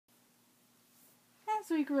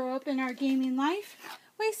we grow up in our gaming life,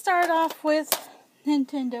 we start off with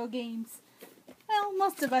Nintendo games. Well,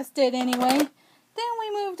 most of us did anyway. Then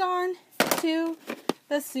we moved on to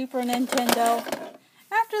the Super Nintendo.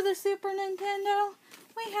 After the Super Nintendo,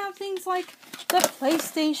 we have things like the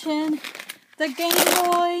PlayStation, the Game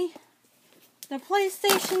Boy, the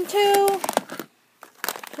PlayStation 2,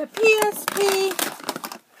 the PSP,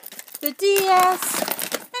 the DS,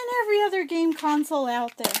 and every other game console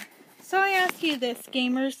out there. So I ask you this,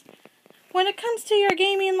 gamers. When it comes to your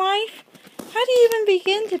gaming life, how do you even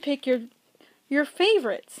begin to pick your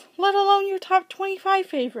favorites, let alone your top 25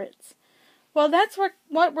 favorites? Well, that's what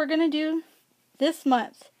we're going to do this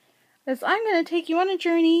month. As I'm going to take you on a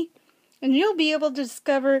journey, and you'll be able to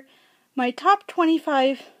discover my top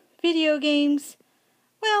 25 video games.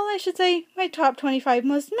 Well, I should say my top 25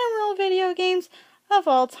 most memorable video games of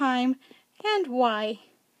all time, and why.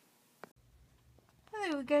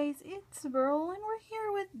 Hello guys, it's Burl, and we're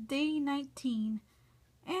here with day 19.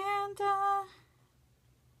 And,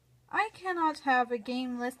 I cannot have a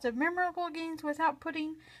game list of memorable games without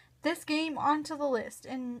putting this game onto the list.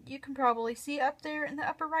 And you can probably see up there in the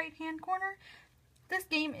upper right hand corner, this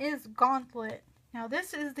game is Gauntlet. Now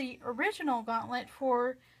this is the original Gauntlet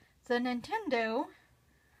for the Nintendo.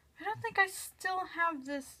 I don't think I still have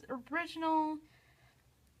this original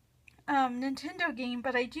Nintendo game,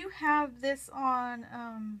 but I do have this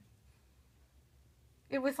on,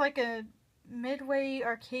 it was like a Midway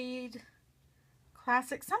Arcade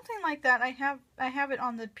Classic, something like that. I have it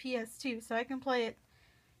on the PS2, so I can play it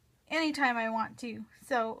anytime I want to.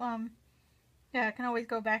 So, yeah, I can always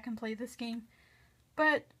go back and play this game.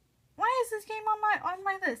 But why is this game on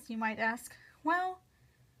my list, you might ask? Well,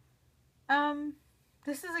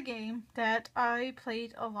 this is a game that I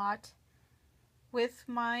played a lot with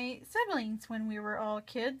my siblings when we were all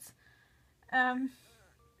kids.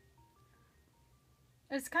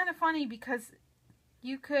 It's kind of funny because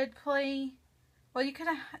you could play, well, you could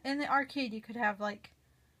have, in the arcade you could have like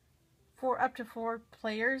up to 4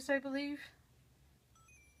 players, I believe.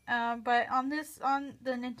 But on the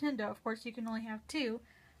Nintendo, of course, you can only have 2.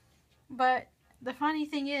 But the funny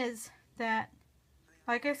thing is that,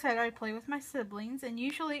 like I said, I play with my siblings, and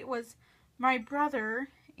usually it was my brother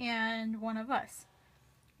and one of us.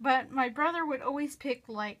 But my brother would always pick,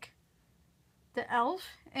 like, the elf,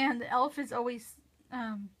 and the elf is always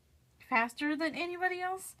faster than anybody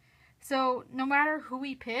else. So no matter who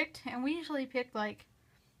we picked, and we usually picked, like,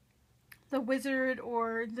 the wizard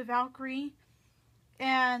or the Valkyrie,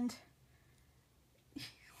 and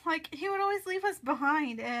like, he would always leave us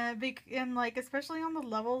behind, and like, especially on the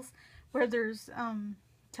levels where there's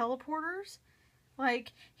teleporters.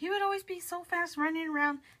 Like, he would always be so fast running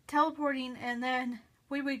around teleporting, and then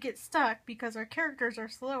we would get stuck because our characters are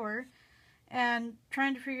slower and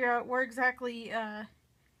trying to figure out where exactly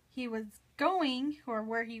he was going or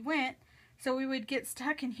where he went. So we would get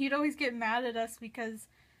stuck, and he'd always get mad at us because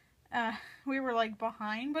we were like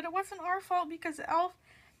behind. But it wasn't our fault because Elf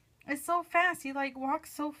is so fast. He like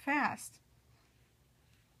walks so fast.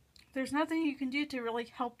 There's nothing you can do to really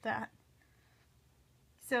help that.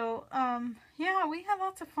 So, yeah, we had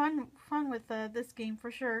lots of fun with this game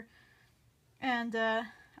for sure. And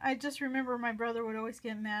I just remember my brother would always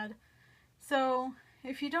get mad. So,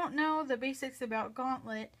 if you don't know the basics about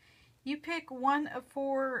Gauntlet, you pick one of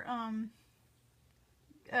 4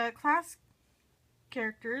 class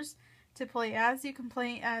characters to play as. You can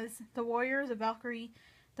play as the warrior, the Valkyrie,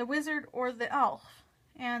 the wizard, or the elf.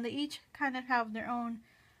 And they each kind of have their own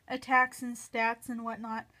attacks and stats and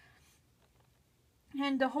whatnot.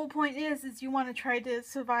 And the whole point is you want to try to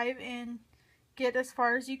survive and get as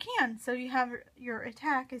far as you can. So you have your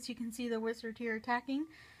attack, as you can see the wizard here attacking.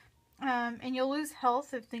 And you'll lose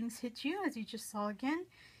health if things hit you, as you just saw again.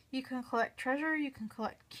 You can collect treasure, you can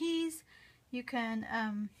collect keys, you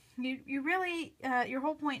can, you really, your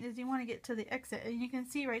whole point is you want to get to the exit. And you can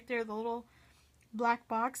see right there the little black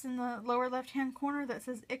box in the lower left hand corner that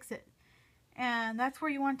says exit. And that's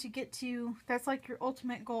where you want to get to. That's like your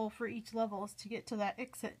ultimate goal for each level, is to get to that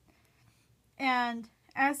exit. And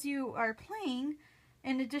as you are playing,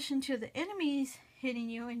 in addition to the enemies hitting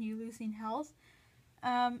you and you losing health,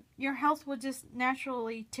 your health will just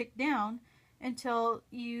naturally tick down until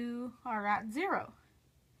you are at 0.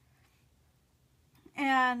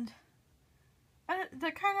 And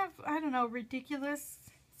the kind of, I don't know, ridiculous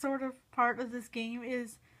sort of part of this game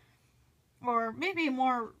is, or maybe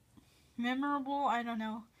more memorable, I don't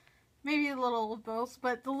know, maybe a little of both,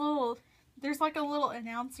 but there's like a little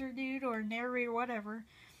announcer dude or narrator, whatever,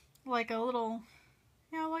 like a little,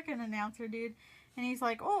 like an announcer dude, and he's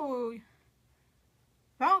like, oh,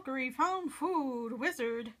 Valkyrie found food,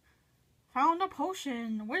 wizard, found a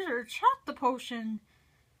potion. Wizard shot the potion.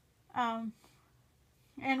 And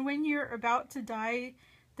when you're about to die,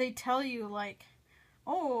 they tell you like,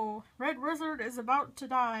 oh, Red Wizard is about to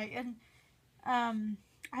die. And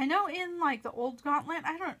I know in like the old Gauntlet,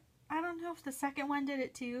 I don't know if the second one did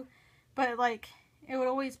it too, but like it would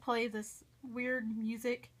always play this weird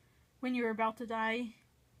music when you were about to die.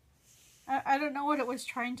 I don't know what it was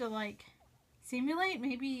trying to like simulate,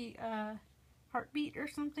 maybe heartbeat or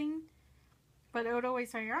something. But it would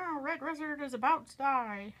always say, oh, Red Wizard is about to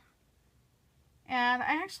die. And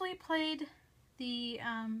I actually played the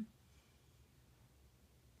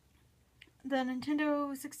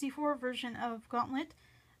Nintendo 64 version of Gauntlet.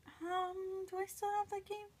 Do I still have that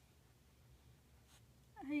game?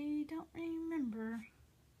 I don't remember.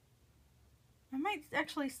 I might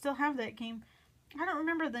actually still have that game. I don't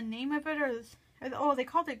remember the name of it, or they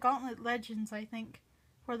called it Gauntlet Legends, I think,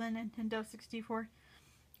 for the Nintendo 64.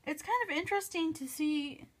 It's kind of interesting to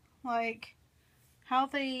see, like, how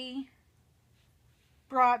they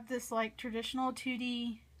brought this, like, traditional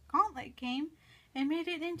 2D Gauntlet game and made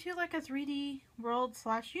it into, like, a 3D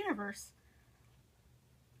world/universe.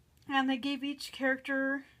 And they gave each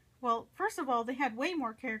character, well, first of all, they had way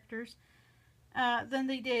more characters than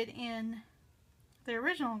they did in the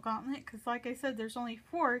original Gauntlet, because like I said, there's only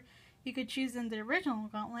 4 you could choose in the original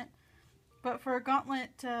Gauntlet. But for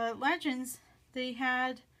Gauntlet Legends, they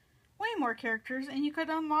had way more characters, and you could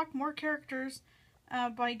unlock more characters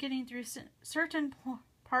by getting through certain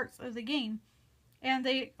parts of the game. And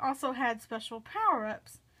they also had special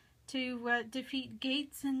power-ups to defeat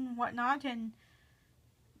gates and whatnot, and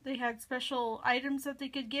they had special items that they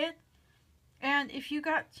could get. And if you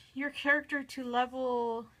got your character to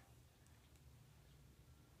level...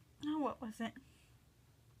 oh, what was it?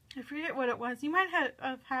 I forget what it was. You might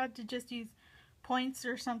have had to just use points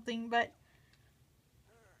or something, but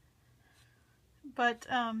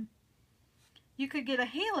you could get a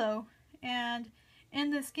halo. And in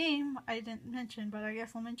this game, I didn't mention, but I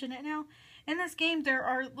guess I'll mention it now. In this game, there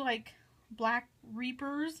are like black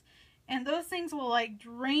reapers, and those things will like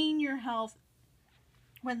drain your health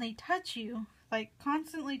when they touch you, like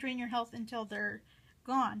constantly drain your health until they're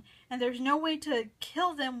gone. And there's no way to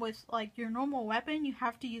kill them with like your normal weapon. You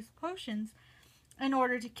have to use potions in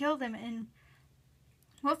order to kill them, and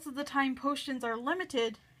most of the time potions are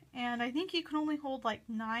limited, and I think you can only hold like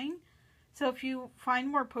 9. So if you find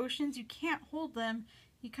more potions, you can't hold them.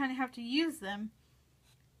 You kind of have to use them.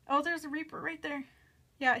 Oh, there's a Reaper right there.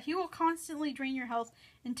 Yeah, he will constantly drain your health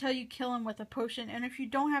until you kill him with a potion. And if you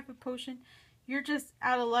don't have a potion, you're just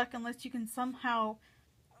out of luck unless you can somehow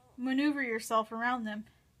maneuver yourself around them.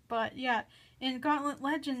 But yeah, in Gauntlet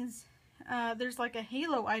Legends, there's like a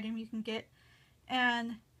halo item you can get.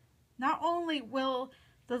 And not only will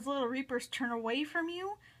those little Reapers turn away from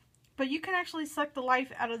you, but you can actually suck the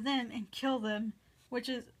life out of them and kill them, which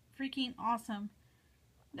is freaking awesome.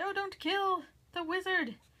 No, don't kill the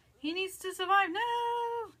wizard. He needs to survive. No!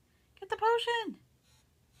 Get the potion.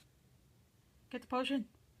 Get the potion.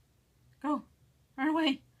 Go. Run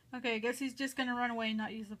away. Okay, I guess he's just gonna run away and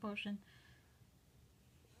not use the potion.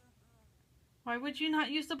 Why would you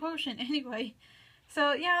not use the potion? Anyway,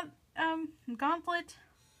 so yeah, Gauntlet.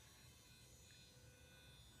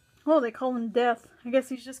 Oh, they call him Death. I guess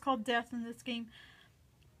he's just called Death in this game.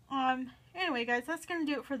 Anyway, guys, that's gonna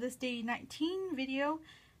do it for this day 19 video,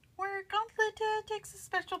 where Gauntlet takes a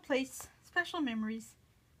special place, special memories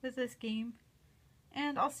with this game.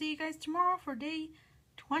 And I'll see you guys tomorrow for day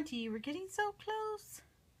 20. We're getting so close.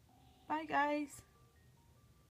 Bye, guys.